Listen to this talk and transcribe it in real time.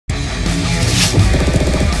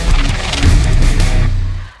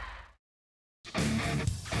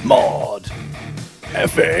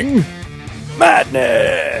effing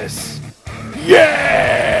madness! Yes!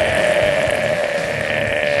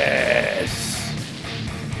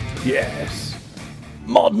 Yes.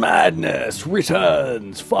 Mod Madness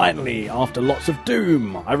returns, finally, after lots of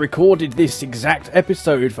doom. I recorded this exact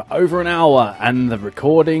episode for over an hour, and the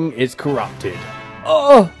recording is corrupted.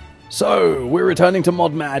 Oh! So, we're returning to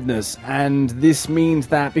Mod Madness, and this means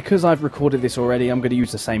that because I've recorded this already, I'm going to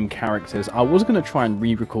use the same characters. I was going to try and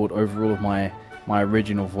re-record over all of my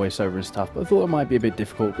original voiceover and stuff, but I thought it might be a bit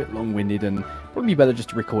difficult, a bit long-winded, and probably better just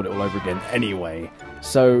to record it all over again anyway.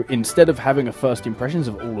 So, instead of having a first impressions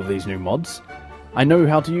of all of these new mods, I know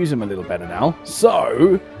how to use them a little better now.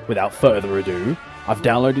 So, without further ado, I've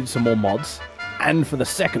downloaded some more mods, and for the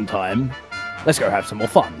second time, let's go have some more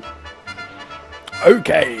fun.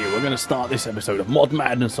 Okay, we're going to start this episode of Mod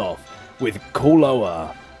Madness off with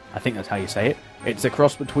Koloa. I think that's how you say it. It's a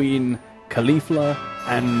cross between Caulifla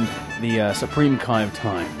and the Supreme Kai of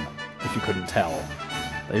Time, if you couldn't tell.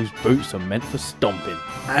 Those boots are meant for stomping.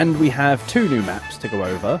 And we have two new maps to go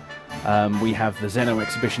over. We have the Xeno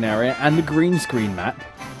exhibition area and the green screen map.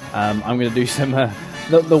 I'm going to do some...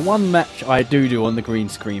 the one match I do on the green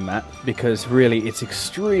screen map, because really it's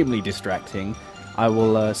extremely distracting, I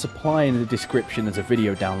will supply in the description as a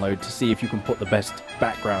video download to see if you can put the best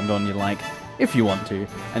background on you like, if you want to.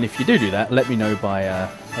 And if you do that, let me know by...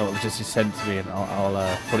 just send it to me and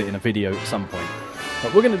I'll put it in a video at some point.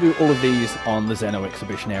 But we're going to do all of these on the Xeno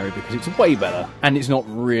exhibition area because it's way better and it's not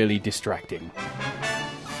really distracting.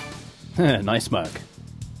 Nice smirk.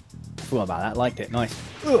 Forgot about that, liked it, nice.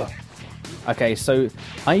 Ugh. Okay, so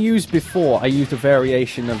I used a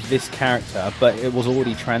variation of this character, but it was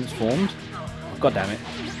already transformed. God damn it.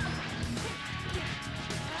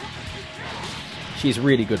 She's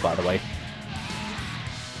really good, by the way.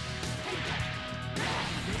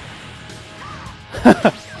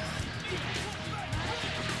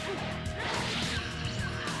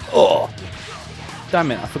 Oh!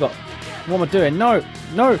 Damn it, I forgot. What am I doing? No!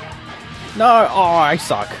 No! No! Oh, I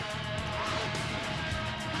suck.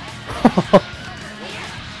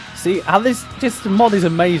 See, how this mod is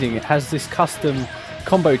amazing. It has this custom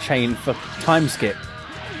combo chain for time skip.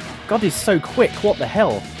 God, he's so quick. What the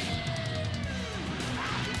hell?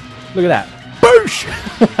 Look at that. Boosh!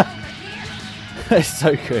 It's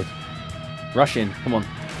so good. Rush in. Come on.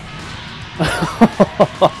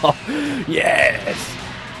 Yes!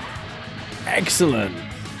 Excellent.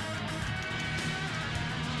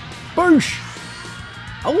 Boosh!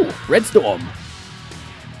 Oh, Red Storm.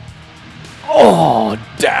 Oh,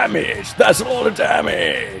 damage! That's a lot of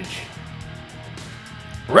damage!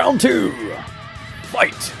 Round 2!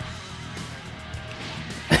 Fight!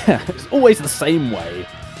 It's always the same way,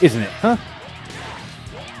 isn't it, huh?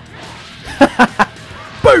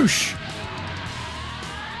 Boosh!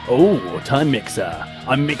 Oh, time mixer.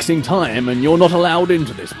 I'm mixing time and you're not allowed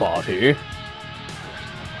into this party.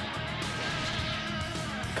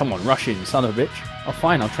 Come on, rush in, son of a bitch. Oh,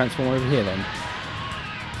 fine, I'll transform over here then.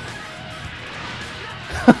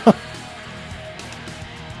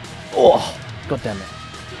 Oh, god damn it.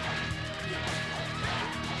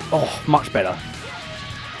 Oh, much better.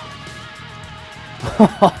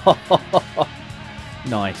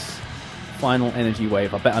 Nice. Final energy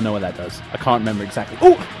wave. I bet I know what that does. I can't remember exactly.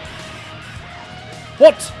 Oh!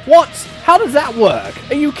 What? What? How does that work?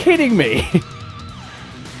 Are you kidding me?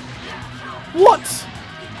 What?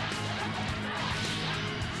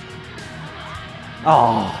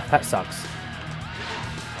 Oh, that sucks.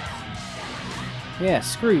 Yeah,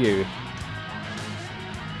 screw you.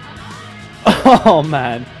 Oh,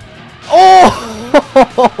 man.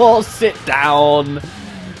 Oh! Sit down.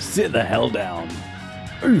 Sit the hell down.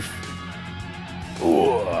 Oof.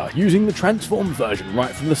 Ooh, using the transformed version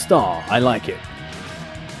right from the start. I like it.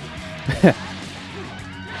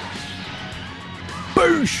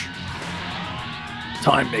 Boosh!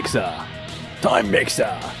 Time mixer. Time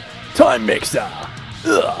mixer. Time mixer.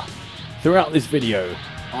 Ugh. Throughout this video,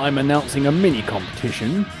 I'm announcing a mini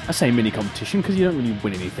competition. I say mini competition because you don't really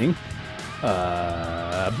win anything.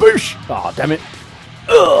 Boosh! Oh, damn it.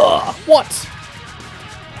 Ugh! What?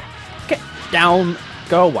 Get down.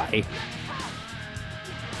 Go away.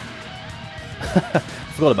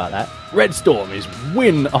 Forgot about that. Red Storm is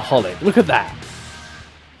win-aholic. Look at that.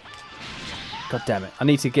 God damn it. I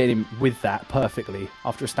need to get him with that perfectly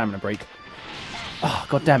after a stamina break. Oh,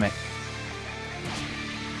 god damn it.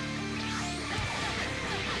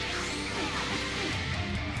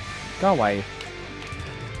 Go away.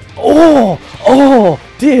 Oh! Oh,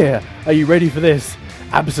 dear! Are you ready for this?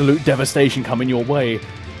 Absolute devastation coming your way.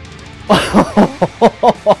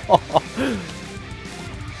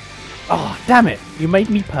 Oh, damn it! You made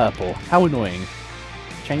me purple. How annoying.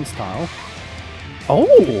 Chain style.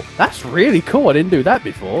 Oh, that's really cool. I didn't do that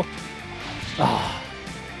before. Ah,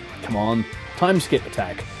 come on. Time skip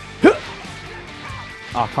attack.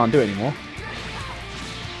 Oh, I can't do it anymore.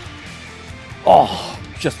 Oh,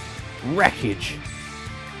 just wreckage.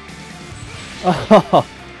 Oh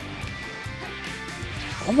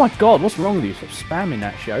my god, what's wrong with you? Stop spamming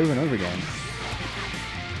that shit over and over again.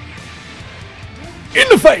 In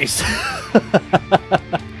the face!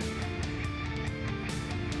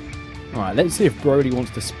 Alright, let's see if Brody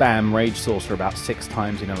wants to spam Rage Saucer about 6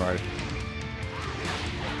 times in a row.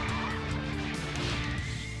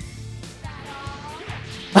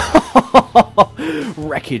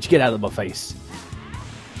 Wreckage, get out of my face.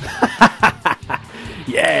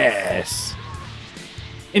 Yes!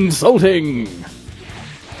 Insulting!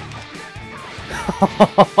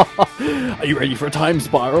 Are you ready for a time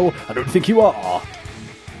spiral? I don't think you are.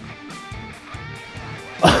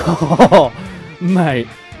 Oh, mate,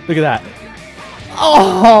 look at that.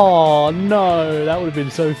 Oh, no, that would have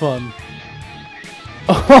been so fun.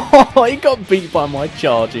 Oh, he got beat by my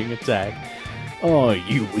charging attack. Oh,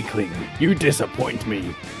 you weakling, you disappoint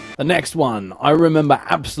me. The next one, I remember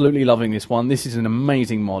absolutely loving this one. This is an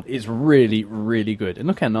amazing mod. It's really, really good. And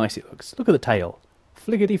look how nice it looks. Look at the tail.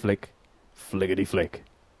 Flickety flick. Flickety flick.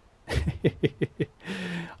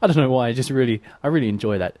 I don't know why, I really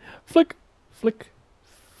enjoy that. Flick, flick,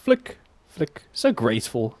 flick, flick. So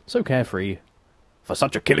graceful, so carefree. For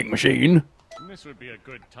such a killing machine. This would be a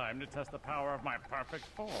good time to test the power of my perfect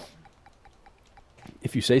form.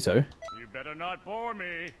 If you say so. You better not bore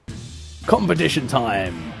me. Competition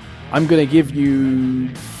time! I'm going to give you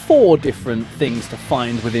 4 different things to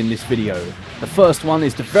find within this video. The first one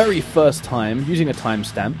is the very first time, using a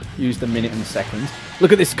timestamp, use the minute and seconds.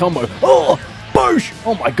 Look at this combo. Oh! Boosh!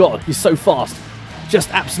 Oh my god, he's so fast.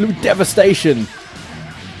 Just absolute devastation.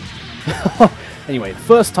 Anyway, the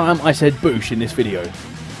first time I said boosh in this video.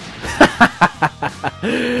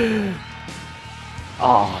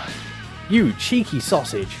 Ah, oh, you cheeky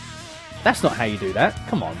sausage. That's not how you do that.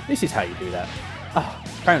 Come on, this is how you do that. Ah, oh,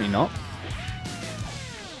 apparently not.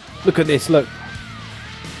 Look at this, look.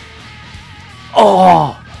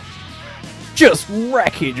 Oh! Just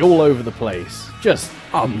wreckage all over the place. Just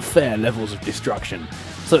unfair levels of destruction.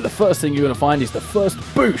 So the first thing you're going to find is the first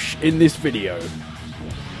boosh in this video.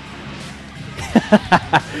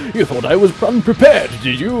 You thought I was unprepared,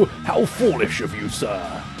 did you? How foolish of you,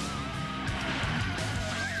 sir.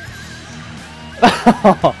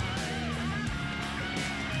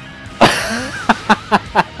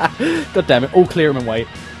 God damn it, all clear him and wait.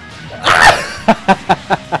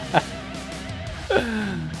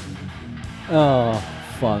 Oh,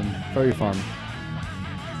 fun. Very fun.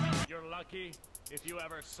 You're lucky if you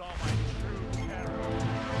ever saw my true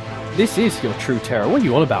terror. This is your true terror. What are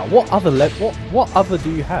you on about? What other what other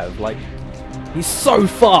do you have? Like, he's so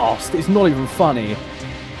fast, it's not even funny.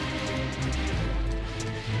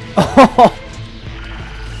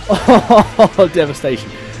 Oh, devastation.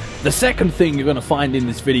 The second thing you're going to find in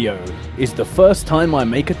this video is the first time I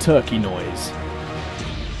make a turkey noise.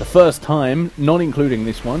 The first time, not including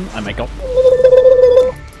this one, I make a...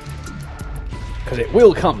 Because it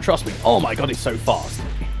will come, trust me. Oh my god, it's so fast.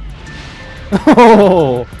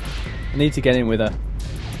 Oh, I need to get in with a...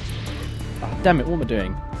 Oh, damn it, what am I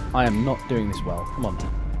doing? I am not doing this well. Come on.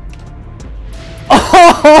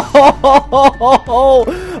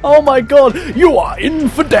 Oh my god, you are in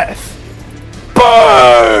for death.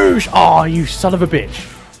 Boosh! Oh, you son of a bitch.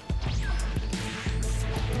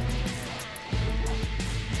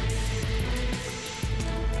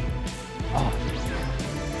 Oh.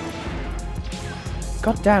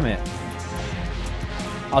 God damn it.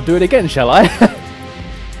 I'll do it again, shall I?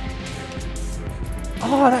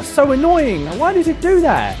 Oh, that's so annoying. Why does it do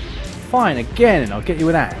that? Fine, again, and I'll get you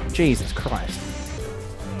with that. Jesus Christ.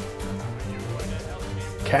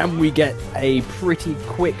 Can we get a pretty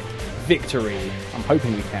quick victory? I'm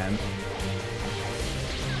hoping we can.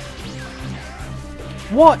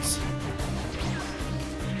 What?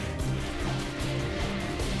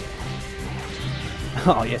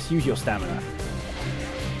 Oh yes, use your stamina.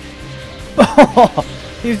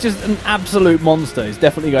 He's just an absolute monster. He's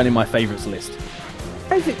definitely going in my favourites list.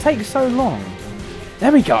 How does it take so long?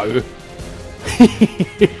 There we go.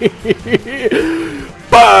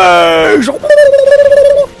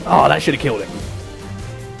 Oh, that should have killed him.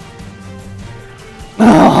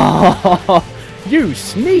 Oh, you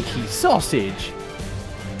sneaky sausage.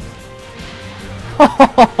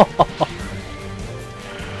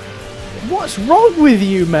 What's wrong with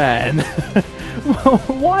you, man?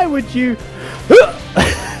 Why would you...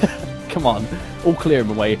 Come on, all clear him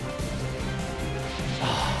away.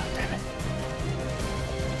 Oh, damn it.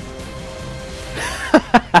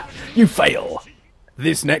 You fail!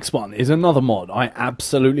 This next one is another mod I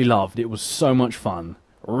absolutely loved. It was so much fun.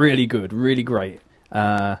 Really good, really great.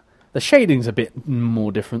 The shading's a bit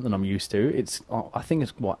more different than I'm used to. It's, I think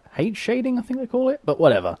it's, what, H shading, I think they call it? But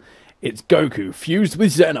whatever. It's Goku fused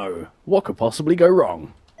with Zeno. What could possibly go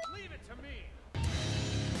wrong? Leave it to me.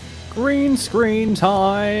 Green screen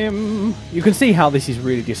time! You can see how this is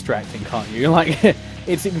really distracting, can't you? Like,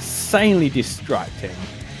 it's insanely distracting.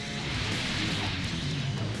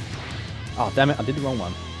 Oh, damn it, I did the wrong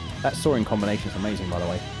one. That soaring combination is amazing, by the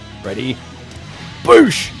way. Ready?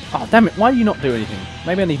 Boosh! Oh, damn it, why do you not do anything?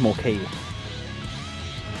 Maybe I need more ki.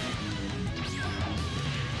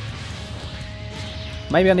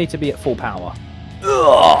 Maybe I need to be at full power.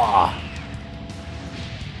 Ugh!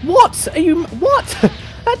 What? Are you... What?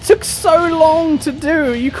 That took so long to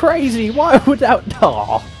do! Are you crazy? Why would that...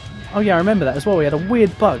 Oh. Oh yeah, I remember that as well. We had a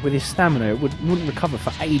weird bug with his stamina. It wouldn't recover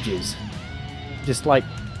for ages. Just like,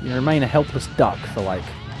 you remain a helpless duck for like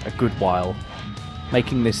a good while.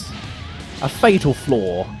 Making this a fatal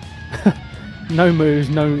flaw. No moves,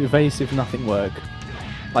 no evasive, nothing work.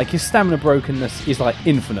 Like his stamina brokenness is like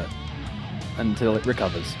infinite until it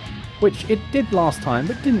recovers. Which it did last time,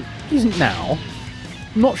 but isn't now.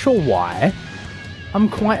 I'm not sure why. I'm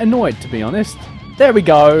quite annoyed, to be honest. There we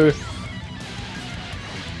go!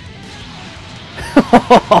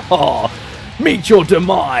 Meet your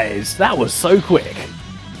demise! That was so quick!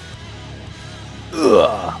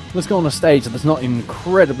 Ugh. Let's go on a stage that's not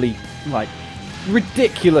incredibly, like,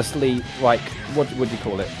 ridiculously, like, what do you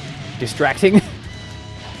call it? Distracting?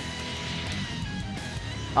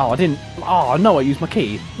 Oh, I didn't... Oh, no, I used my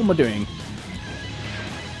key. What am I doing?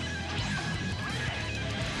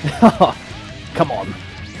 Come on.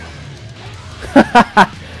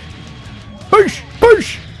 Boosh!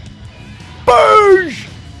 Boosh! Boosh!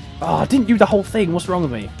 Oh, I didn't do the whole thing. What's wrong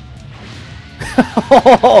with me?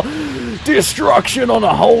 Destruction on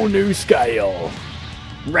a whole new scale.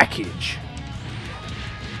 Wreckage.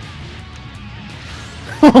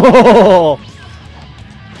 Oh,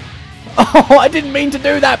 I didn't mean to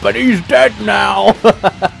do that, but he's dead now.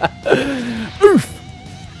 Oof.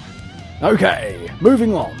 Okay,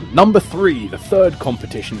 moving on. Number 3, the third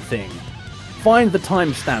competition thing. Find the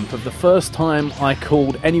timestamp of the first time I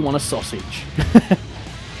called anyone a sausage.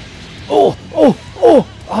 Oh, oh, oh,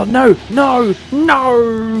 oh no, no,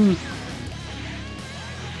 no.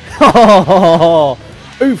 Oh,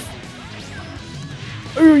 oof.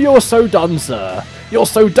 Ooh, you're so done, sir. You're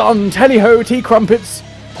so done. Tally-ho, tea crumpets.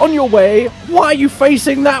 On your way. Why are you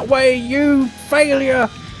facing that way, you failure?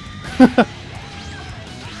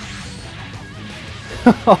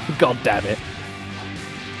 Oh, god damn it.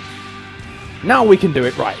 Now we can do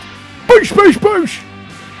it right. Boosh, boosh, boosh!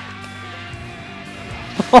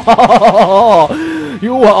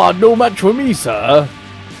 You are no match for me, sir.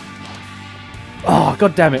 Oh,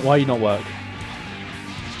 god damn it. Why are you not work?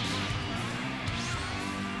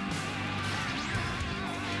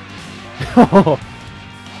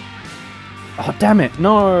 Oh, damn it.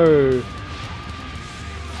 No.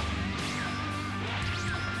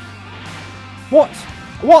 What?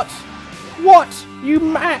 What? What? You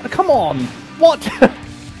mad? Come on. What?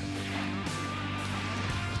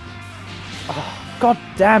 Oh, god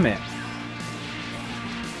damn it.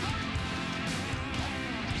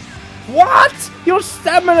 What? Your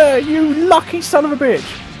stamina, you lucky son of a bitch.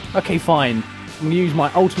 Okay, fine. I'm going to use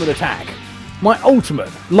my ultimate attack. My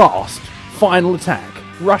ultimate, last, final attack.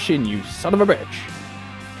 Rush in, you son of a bitch.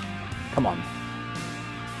 Come on.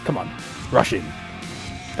 Come on. Rush in.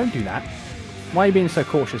 Don't do that. Why are you being so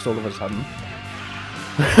cautious all of a sudden?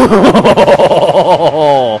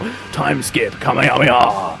 Time skip.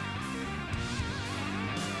 Kamehameha.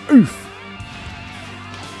 Oof.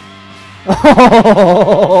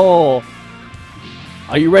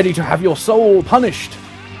 Are you ready to have your soul punished?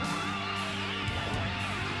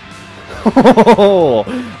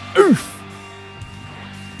 Oof.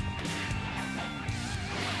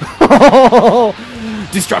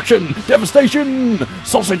 Destruction! Devastation!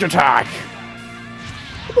 Sausage attack!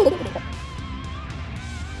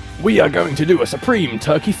 We are going to do a supreme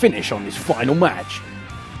turkey finish on this final match.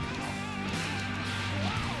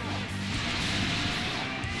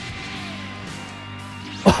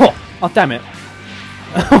 Oh, damn it.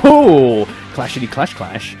 Oh, clashity clash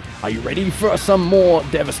clash. Are you ready for some more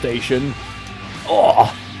devastation?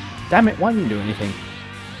 Oh, damn it, why didn't you do anything?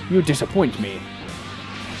 You disappoint me.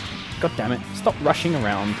 God damn it, stop rushing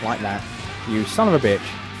around like that. You son of a bitch.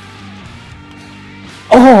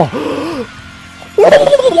 Oh!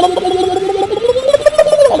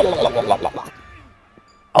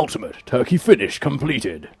 Ultimate turkey finish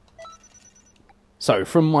completed. So,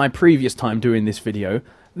 from my previous time doing this video,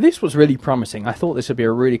 this was really promising. I thought this would be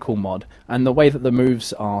a really cool mod, and the way that the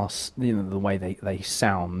moves are, you know, the way they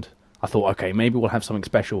sound, I thought, okay, maybe we'll have something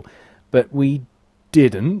special. But we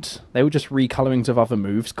didn't. They were just recolorings of other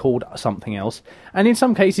moves called something else, and in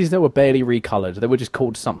some cases they were barely recolored. They were just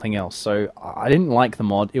called something else. So I didn't like the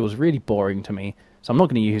mod. It was really boring to me, so I'm not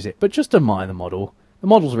going to use it. But just admire the model. The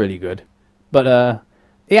model's really good, but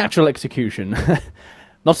the actual execution,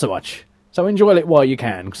 not so much. So enjoy it while you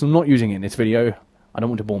can, because I'm not using it in this video. I don't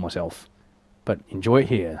want to bore myself. But enjoy it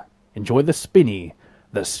here. Enjoy the spinny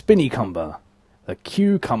cumber. The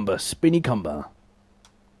cucumber spinny cumber.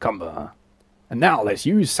 Cumber. And now let's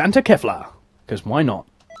use Santa Kefla, because why not?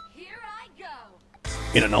 Here I go.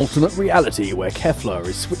 In an alternate reality where Kefla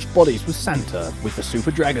is switched bodies with Santa with the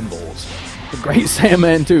Super Dragon Balls, the Great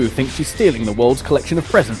Saiyaman 2 thinks she's stealing the world's collection of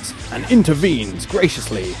presents and intervenes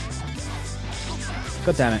graciously.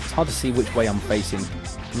 God damn it, it's hard to see which way I'm facing.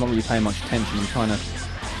 I'm not really paying much attention. I'm trying to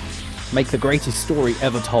make the greatest story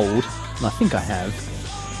ever told, and I think I have.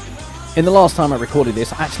 In the last time I recorded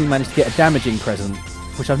this, I actually managed to get a damaging present,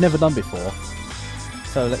 which I've never done before.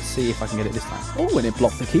 So let's see if I can get it this time. Oh, and it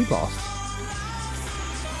blocked the key blast.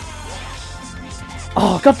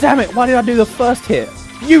 Oh, god damn it! Why did I do the first hit?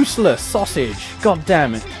 Useless sausage! God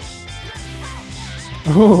damn it!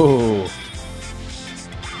 Oh.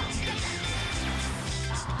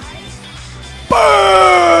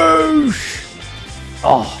 Boosh!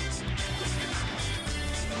 Oh.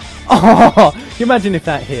 Oh, can you imagine if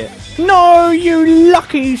that hit? No, you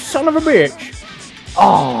lucky son of a bitch!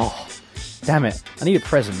 Oh, damn it. I need a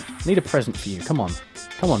present. I need a present for you. Come on.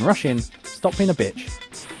 Come on, rush in. Stop being a bitch.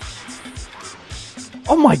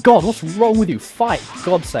 Oh my god, what's wrong with you? Fight,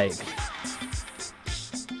 for God's sake.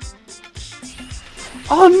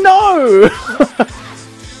 Oh no!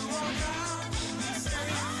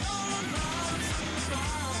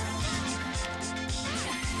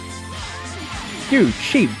 You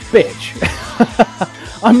cheap bitch!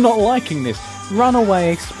 I'm not liking this. Run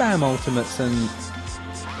away, spam ultimates and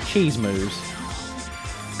cheese moves.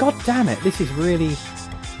 God damn it, this is really...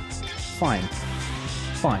 Fine.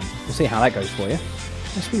 Fine. We'll see how that goes for you.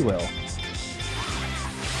 Yes, we will.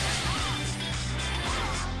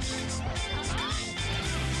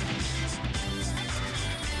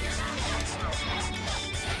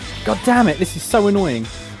 God damn it, this is so annoying.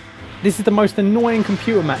 This is the most annoying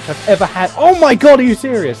computer match I've ever had. Oh my god, are you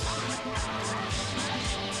serious?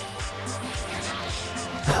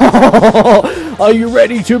 Are you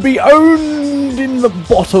ready to be owned in the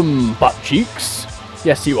bottom butt cheeks?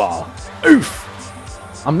 Yes, you are. Oof!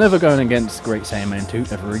 I'm never going against Great Saiyaman 2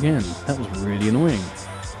 ever again. That was really annoying.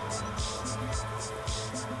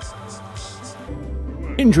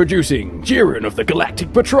 Introducing Jiren of the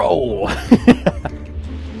Galactic Patrol!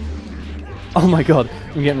 Oh my god,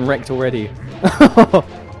 I'm getting wrecked already.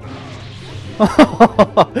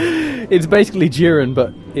 It's basically Jiren,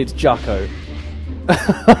 but it's Jacko.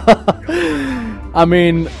 I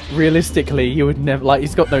mean, realistically, you would never... Like,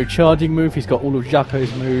 he's got no charging move, he's got all of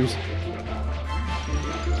Jacko's moves.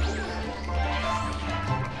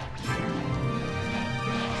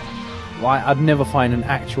 Why, I'd never find an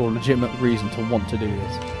actual legitimate reason to want to do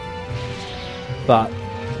this. But...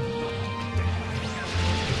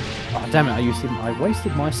 Oh, damn it, I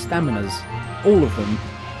wasted my staminas. All of them.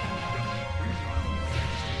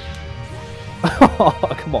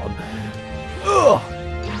 Oh, come on. Ugh.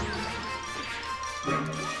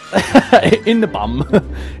 In the bum.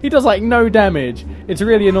 He does like no damage. It's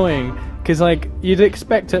really annoying because like you'd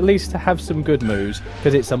expect at least to have some good moves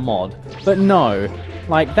because it's a mod, but no,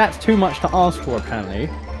 like that's too much to ask for apparently.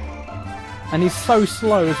 And he's so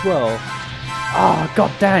slow as well. Oh,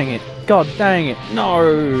 god dang it! God dang it!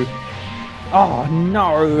 No! Oh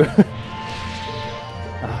no!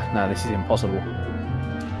 Oh, no, this is impossible.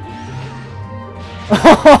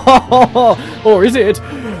 Or is it?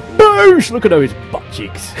 Boosh! Look at those butt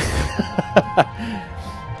cheeks.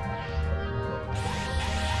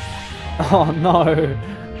 Oh no.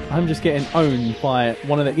 I'm just getting owned by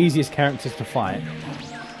one of the easiest characters to fight.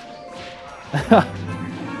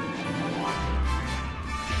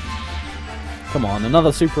 Come on,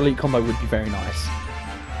 another Super Elite combo would be very nice.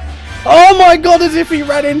 Oh my god, as if he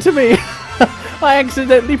ran into me! I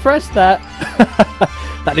accidentally pressed that.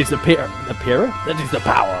 That is the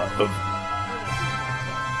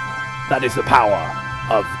power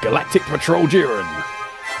of Galactic Patrol Jiren.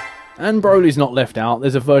 And Broly's not left out.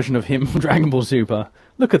 There's a version of him from Dragon Ball Super.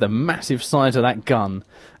 Look at the massive size of that gun.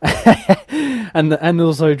 and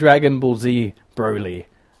also Dragon Ball Z Broly.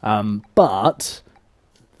 But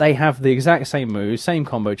they have the exact same moves, same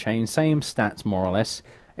combo chain, same stats more or less.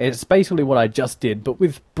 It's basically what I just did, but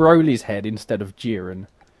with Broly's head instead of Jiren.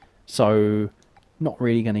 So, not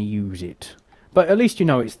really going to use it. But at least you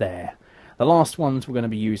know it's there. The last ones we're going to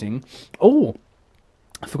be using... Oh!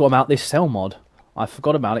 I forgot about this Cell mod. I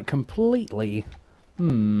forgot about it completely.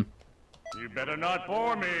 You better not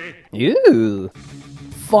bore me. Ew!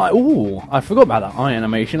 Ooh! I forgot about that eye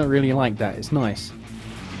animation. I really like that. It's nice.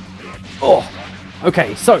 Oh!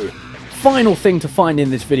 Okay, so... Final thing to find in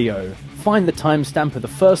this video. Find the timestamp of the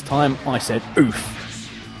first time I said oof.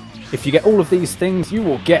 If you get all of these things, you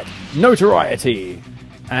will get notoriety.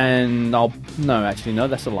 And I'll... No, actually, no,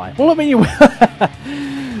 that's a lie. Well, I mean, you will.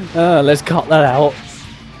 Let's cut that out.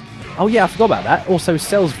 Oh, yeah, I forgot about that. Also,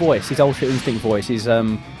 Cell's voice, his Ultra Instinct voice, is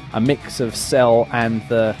a mix of Cell and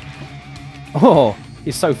the... Oh,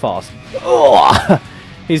 he's so fast. Oh!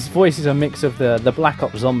 His voice is a mix of the Black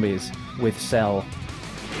Ops zombies with Cell.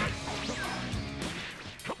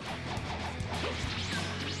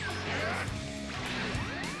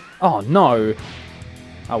 Oh, no.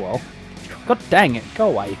 Oh, well. God dang it.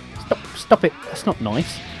 Go away. Stop it. That's not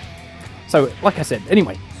nice. So, like I said,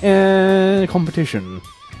 anyway. Competition.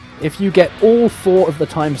 If you get all 4 of the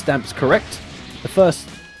timestamps correct, the first,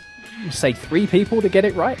 say, 3 people to get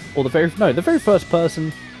it right, or the very first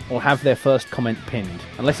person will have their first comment pinned.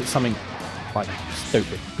 Unless it's something, like,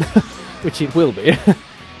 stupid. Which it will be.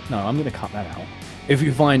 No, I'm going to cut that out. If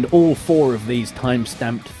you find all 4 of these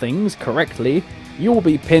timestamped things correctly, you will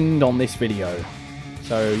be pinned on this video.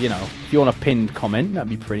 So, you know, if you want a pinned comment, that'd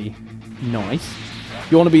be pretty nice.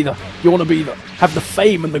 You want to have the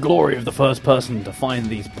fame and the glory of the first person to find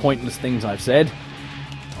these pointless things I've said.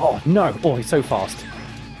 Oh, no. Oh, he's so fast.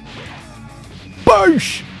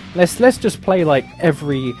 Boosh! Let's just play like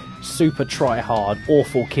every super try-hard,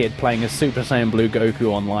 awful kid playing as Super Saiyan Blue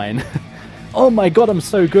Goku online. Oh my god, I'm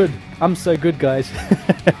so good. I'm so good, guys.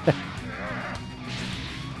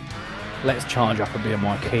 Let's charge up a bit of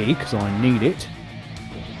my ki, because I need it.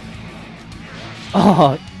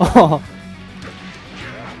 Oh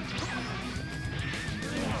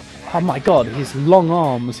my god, his long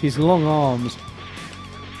arms,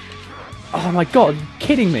 Oh my god, you're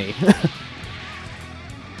kidding me.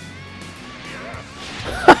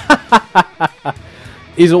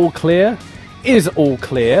 Is all clear? Is all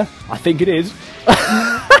clear? I think it is.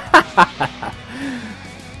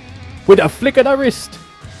 With a flick of the wrist.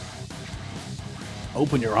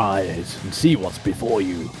 Open your eyes and see what's before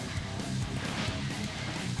you.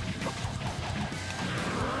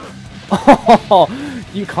 Oh,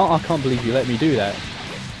 I can't believe you let me do that.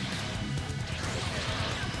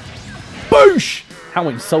 Boosh! How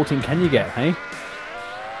insulting can you get, hey?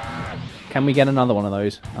 Can we get another one of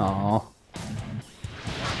those? Aww.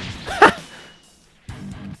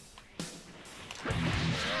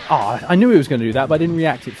 Oh, I knew he was going to do that, but I didn't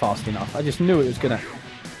react it fast enough. I just knew it was going to...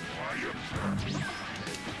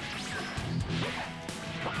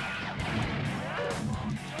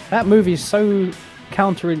 That movie is so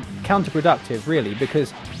counterproductive, really,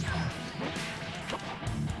 because...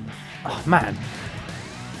 Oh, man.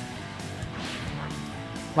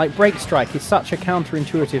 Like, Break Strike is such a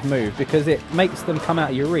counterintuitive move, because it makes them come out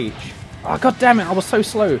of your reach. Oh, god damn it, I was so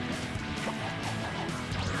slow.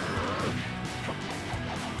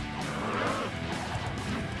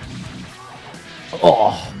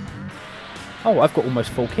 Oh. Oh, I've got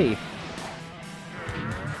almost full ki.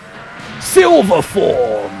 Silver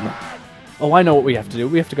form! Oh, I know what we have to do.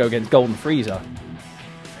 We have to go against Golden Frieza.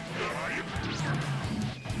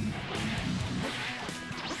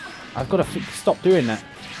 I've got to stop doing that.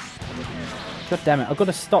 God damn it, I've got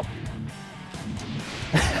to stop.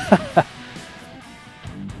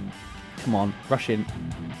 Come on, rush in.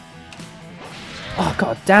 Oh,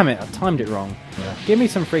 god damn it, I timed it wrong. Yeah. Give me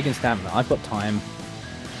some freaking stamina, I've got time.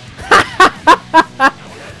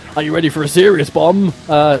 Are you ready for a serious bomb?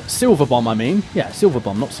 Silver bomb, I mean. Yeah, silver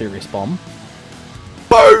bomb, not serious bomb.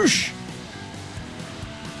 Boosh!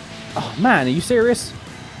 Oh, man, are you serious?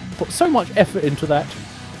 Put so much effort into that.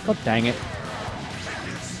 God dang it.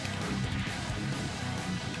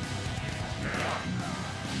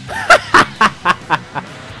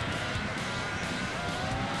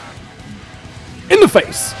 In the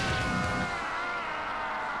face!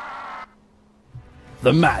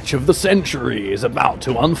 The match of the century is about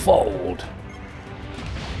to unfold.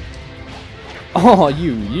 Oh,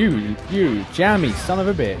 you jammy son of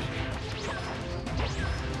a bitch.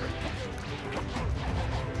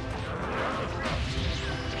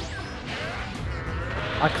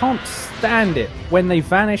 I can't stand it when they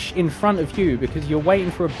vanish in front of you because you're waiting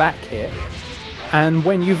for a back hit. And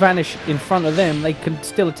when you vanish in front of them, they can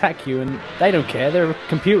still attack you and they don't care. They're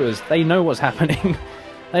computers. They know what's happening.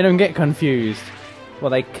 They don't get confused. Well,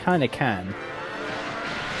 they kind of can.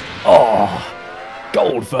 Oh!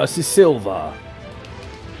 Gold versus silver.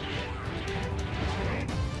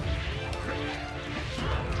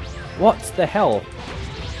 What the hell?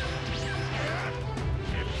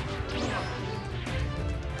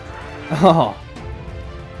 Oh.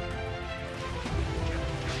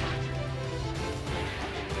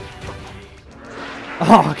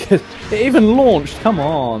 Oh, it even launched. Come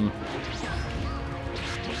on.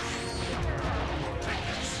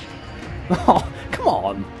 Oh, come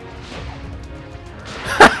on.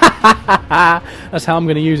 That's how I'm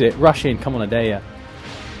going to use it. Rush in. Come on, I dare ya.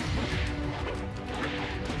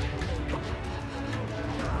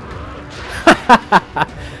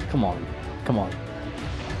 Come on. Come on.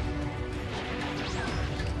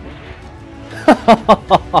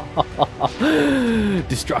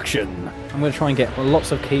 Destruction. I'm going to try and get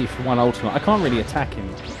lots of ki for one ultimate. I can't really attack him.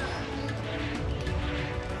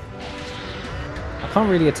 I can't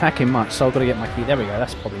really attack him much, so I've got to get my ki. There we go.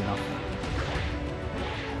 That's probably enough.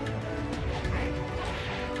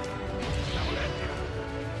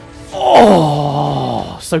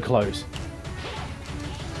 Oh, so close.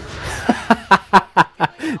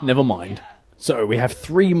 Never mind. So we have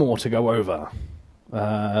 3 more to go over.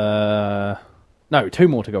 No, 2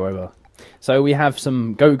 more to go over. So we have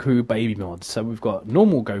some Goku baby mods. So we've got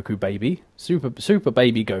normal Goku baby, super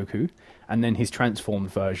baby Goku, and then his transformed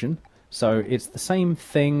version. So it's the same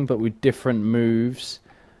thing but with different moves.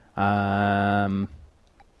 Yeah,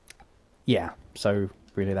 so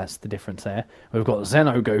really that's the difference there. We've got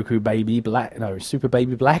Xeno Goku baby black, no, super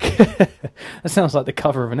baby black. That sounds like the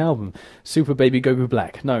cover of an album. Super baby Goku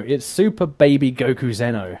black. No, it's super baby Goku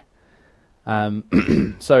Xeno.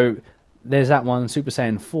 So there's that one, Super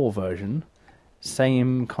Saiyan 4 version.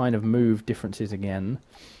 Same kind of move differences again.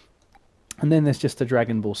 And then there's just a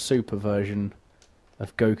Dragon Ball Super version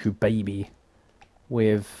of Goku Baby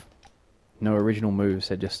with no original moves.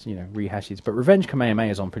 They're just, you know, rehashes. But Revenge Kamehameha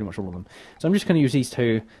is on pretty much all of them. So I'm just going to use these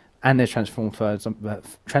 2 and their transform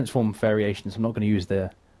variations. I'm not going to use the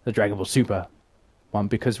Dragon Ball Super one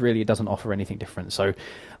because really it doesn't offer anything different. So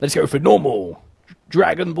let's go for normal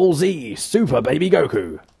Dragon Ball Z Super Baby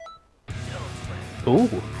Goku. Ooh.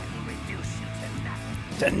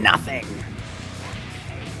 To nothing.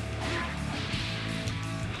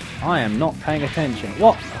 I am not paying attention.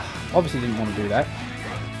 What? Obviously didn't want to do that.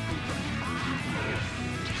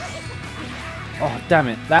 Oh, damn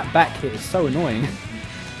it. That back hit is so annoying.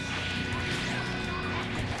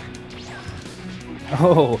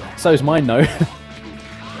 Oh, so's mine though.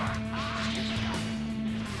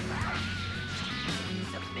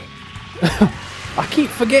 I keep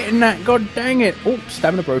forgetting that, god dang it. Oh,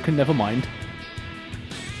 stamina broken, never mind.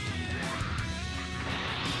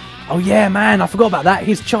 Oh yeah, man, I forgot about that.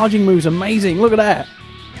 His charging move's amazing, look at that.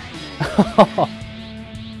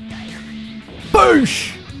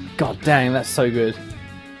 Boosh! God dang, that's so good.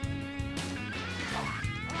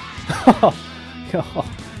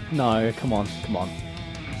 No, come on, come on.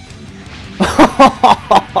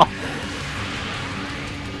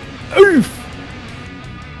 Oof!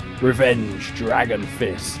 Revenge Dragon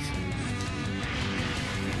Fist.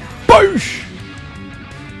 Boosh!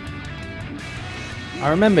 I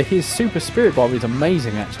remember his Super Spirit Bomb is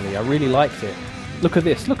amazing actually. I really liked it. Look at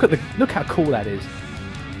this. Look how cool that is.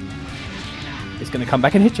 It's gonna come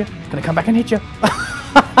back and hit you. Gonna come back and hit you.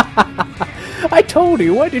 I told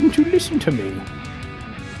you, why didn't you listen to me?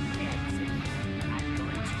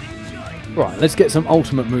 Right, let's get some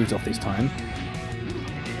ultimate moves off this time.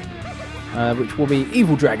 Which will be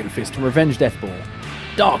Evil Dragon Fist and Revenge Death Ball.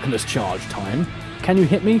 Darkness Charge time. Can you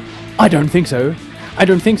hit me? I don't think so. I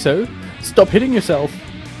don't think so. Stop hitting yourself.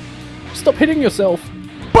 Stop hitting yourself.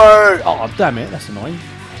 Burn! Oh, damn it. That's annoying.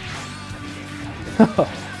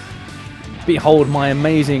 Behold my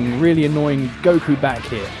amazing, really annoying Goku back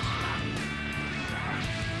hit.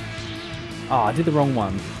 Ah, I did the wrong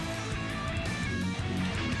one.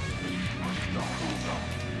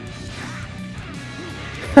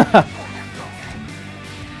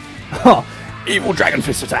 Evil Dragon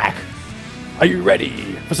Fist attack. Are you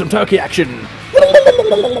ready for some turkey action?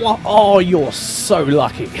 Oh, you're so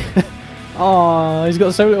lucky. Oh, he's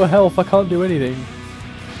got so little health, I can't do anything.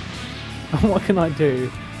 What can I do?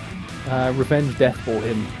 Revenge Death Ball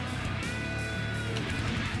him.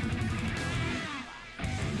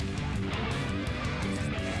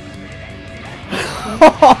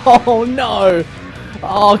 Oh no!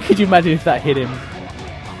 Oh, could you imagine if that hit him?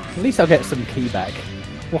 At least I'll get some ki back.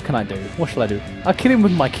 What can I do? What shall I do? I'll kill him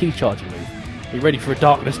with my ki charge move. Are you ready for a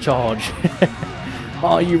darkness charge?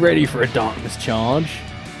 Are you ready for a darkness charge?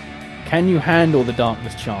 Can you handle the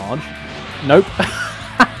darkness charge? Nope.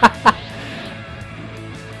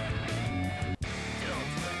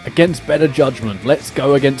 Against better judgment, let's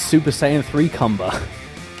go against Super Saiyan 3 Kumba.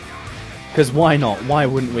 Because why not? Why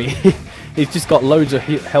wouldn't we? He's just got loads of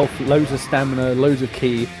health, loads of stamina, loads of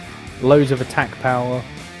ki, loads of attack power.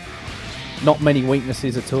 Not many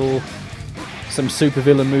weaknesses at all. Some super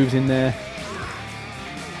villain moves in there.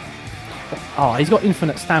 Oh, he's got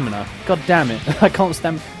infinite stamina. God damn it. I can't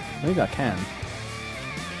stamina. Maybe I can.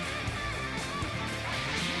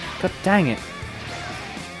 God dang it.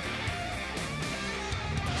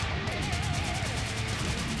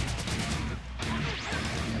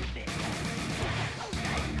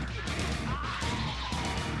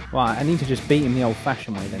 Right, I need to just beat him the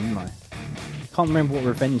old-fashioned way then, don't I? Can't remember what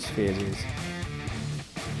Revenge Spheres is.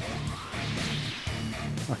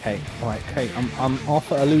 Okay, right, okay, I'm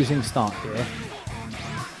off at a losing start here.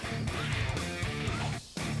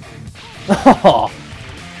 Oh!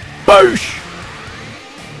 Boosh!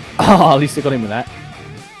 Oh, at least I got him with that.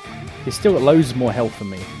 He's still got loads more health than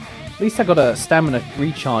me. At least I got a stamina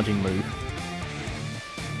recharging move.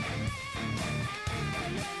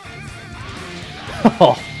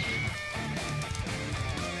 Oh!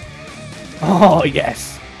 Oh,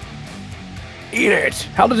 yes! Eat it!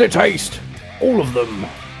 How does it taste? All of them!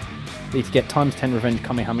 Need to get times 10 revenge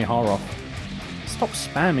Kamehameha off. Stop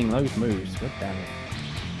spamming those moves, god damn it.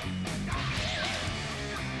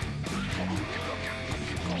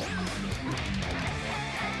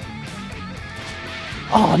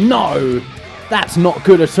 Oh no! That's not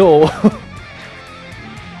good at all!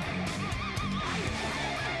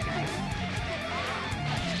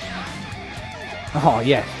 Oh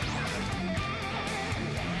yes.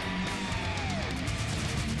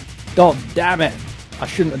 God damn it! I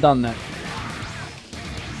shouldn't have done that.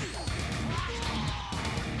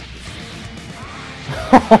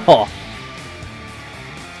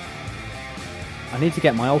 I need to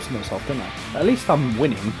get my ultimates off, don't I? At least I'm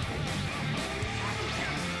winning.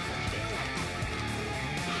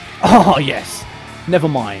 Oh yes! Never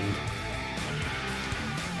mind.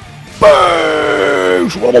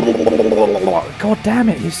 God damn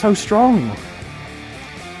it, he's so strong!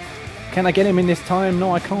 Can I get him in this time?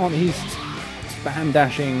 No, I can't. He's spam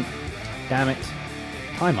dashing. Damn it.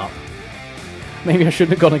 Time up. Maybe I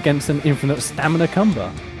shouldn't have gone against an infinite stamina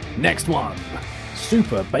Kumba. Next one.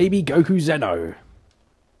 Super Baby Goku Zeno.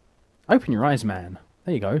 Open your eyes, man.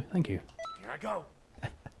 There you go. Thank you. Here I go.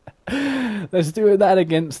 Let's do that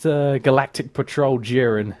against Galactic Patrol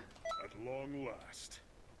Jiren. At long last.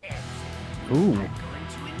 Ooh.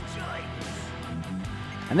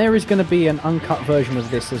 And there is going to be an uncut version of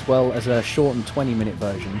this as well as a short and 20-minute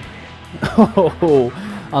version. Oh,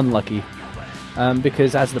 unlucky.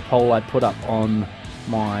 Because as the poll I put up on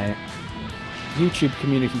my YouTube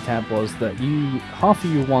community tab was that half of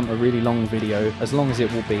you want a really long video, as long as it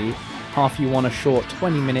will be, half you want a short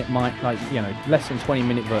 20-minute, less than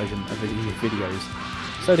 20-minute version of these videos.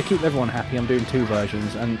 So to keep everyone happy, I'm doing two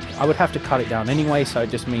versions, and I would have to cut it down anyway, so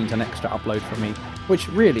it just means an extra upload for me, which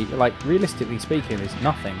really, realistically speaking, is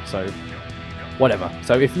nothing, so whatever.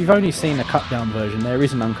 So if you've only seen a cut down version, there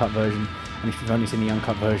is an uncut version, and if you've only seen the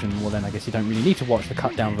uncut version, well then I guess you don't really need to watch the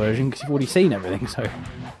cut down version, because you've already seen everything, so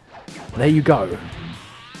there you go.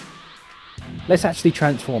 Let's actually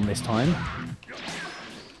transform this time.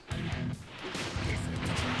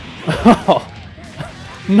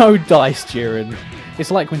 No dice, Jiren. It's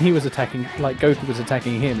like when he was attacking, like Goku was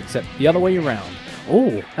attacking him, except the other way around.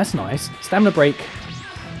 Oh, that's nice. Stamina break.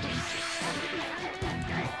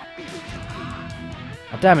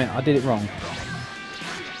 Oh, damn it, I did it wrong.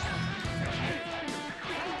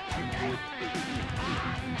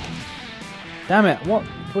 Damn it, what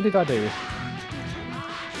did I do?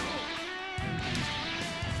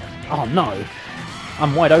 Oh no.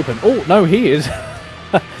 I'm wide open. Oh, no, he is.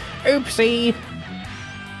 Oopsie.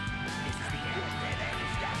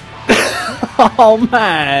 Oh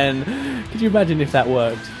man! Could you imagine if that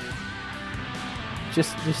worked?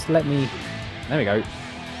 Just let me... There we go.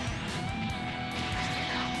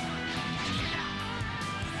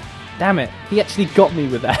 Damn it! He actually got me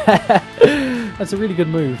with that. That's a really good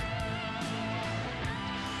move.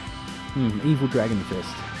 Evil Dragon Fist.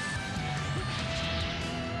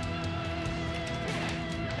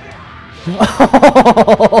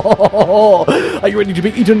 Are you ready to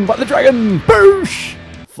be eaten by the dragon? Boosh!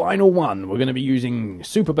 Final one, we're going to be using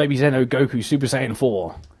Super Baby Zeno Goku Super Saiyan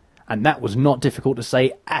 4. And that was not difficult to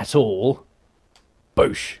say at all.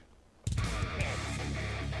 Boosh.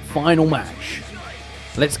 Final match.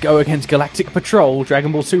 Let's go against Galactic Patrol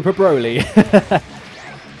Dragon Ball Super Broly.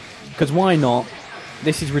 Because why not?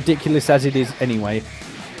 This is ridiculous as it is anyway.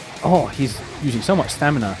 Oh, he's using so much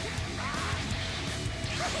stamina.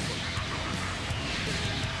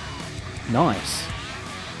 Nice.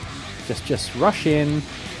 Just rush in.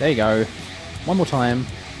 There you go. One more time.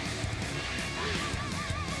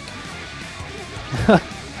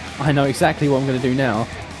 I know exactly what I'm going to do now.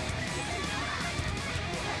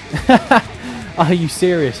 Are you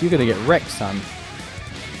serious? You're going to get wrecked, son.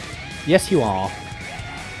 Yes, you are.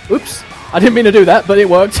 Oops. I didn't mean to do that, but it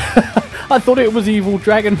worked. I thought it was evil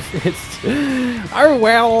dragon fist. Oh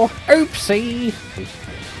well. Oopsie.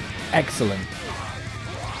 Excellent.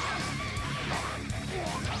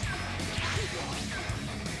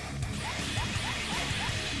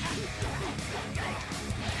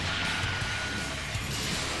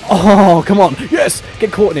 Oh, come on. Yes!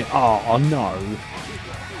 Get caught in it. Oh, no.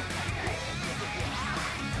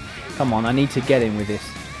 Come on, I need to get in with this.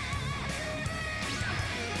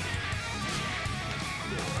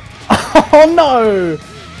 Oh, no!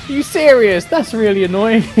 Are you serious? That's really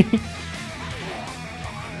annoying.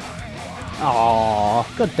 Oh,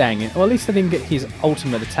 god dang it. Well, at least I didn't get his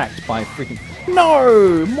ultimate attacked by freaking...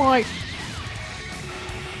 No! My...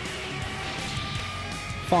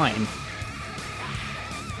 Fine.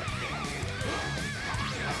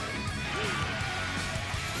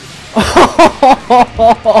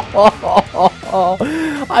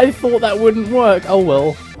 I thought that wouldn't work. Oh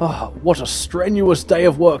well. Oh, what a strenuous day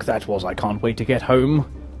of work that was. I can't wait to get home.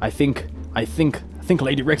 I think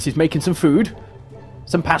Lady Rex is making some food.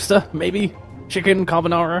 Some pasta, maybe. Chicken,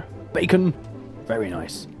 carbonara, bacon. Very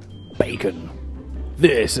nice. Bacon.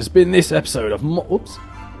 This has been this episode of Oops.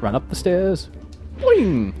 Run up the stairs.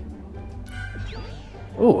 Boing.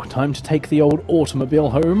 Oh, time to take the old automobile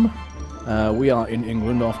home. We are in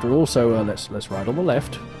England after all, so let's ride on the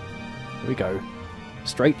left. Here we go.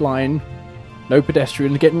 Straight line. No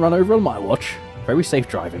pedestrians getting run over on my watch. Very safe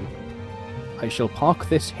driving. I shall park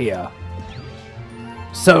this here.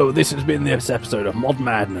 So, this has been this episode of Mod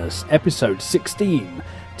Madness, episode 16.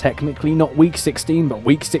 Technically not week 16, but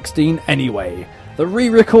week 16 anyway. The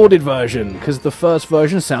re-recorded version, because the first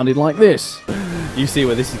version sounded like this. You see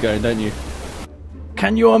where this is going, don't you?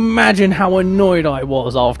 Can you imagine how annoyed I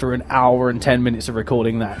was after an hour and 10 minutes of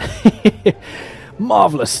recording that?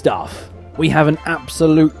 Marvellous stuff. We have an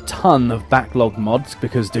absolute ton of backlog mods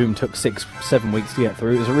because Doom took 6-7 weeks to get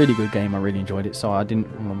through. It was a really good game, I really enjoyed it, so I didn't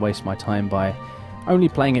want to waste my time by only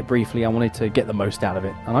playing it briefly. I wanted to get the most out of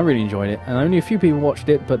it, and I really enjoyed it. And only a few people watched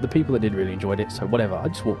it, but the people that did really enjoyed it, so whatever. I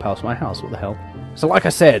just walked past my house, what the hell. So like I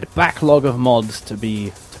said, backlog of mods to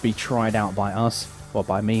be tried out by us, well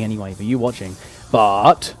by me anyway, for you watching.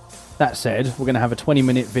 But, that said, we're going to have a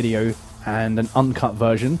 20-minute video and an uncut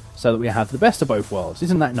version so that we have the best of both worlds.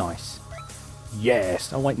 Isn't that nice?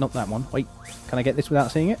 Yes. Oh, wait, not that one. Wait, can I get this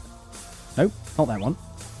without seeing it? Nope, not that one.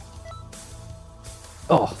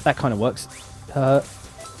 Oh, that kind of works. There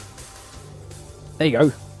you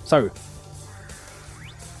go. So.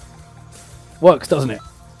 Works, doesn't it?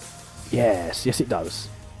 Yes, yes it does.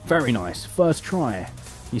 Very nice. First try.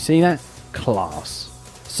 You see that? Class.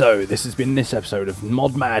 So, this has been this episode of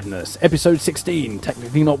Mod Madness, episode 16.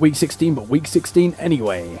 Technically not week 16, but week 16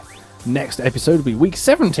 anyway. Next episode will be week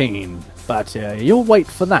 17, but you'll wait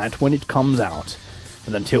for that when it comes out.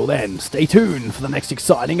 And until then, stay tuned for the next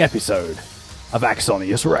exciting episode of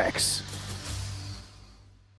AxoniusRex.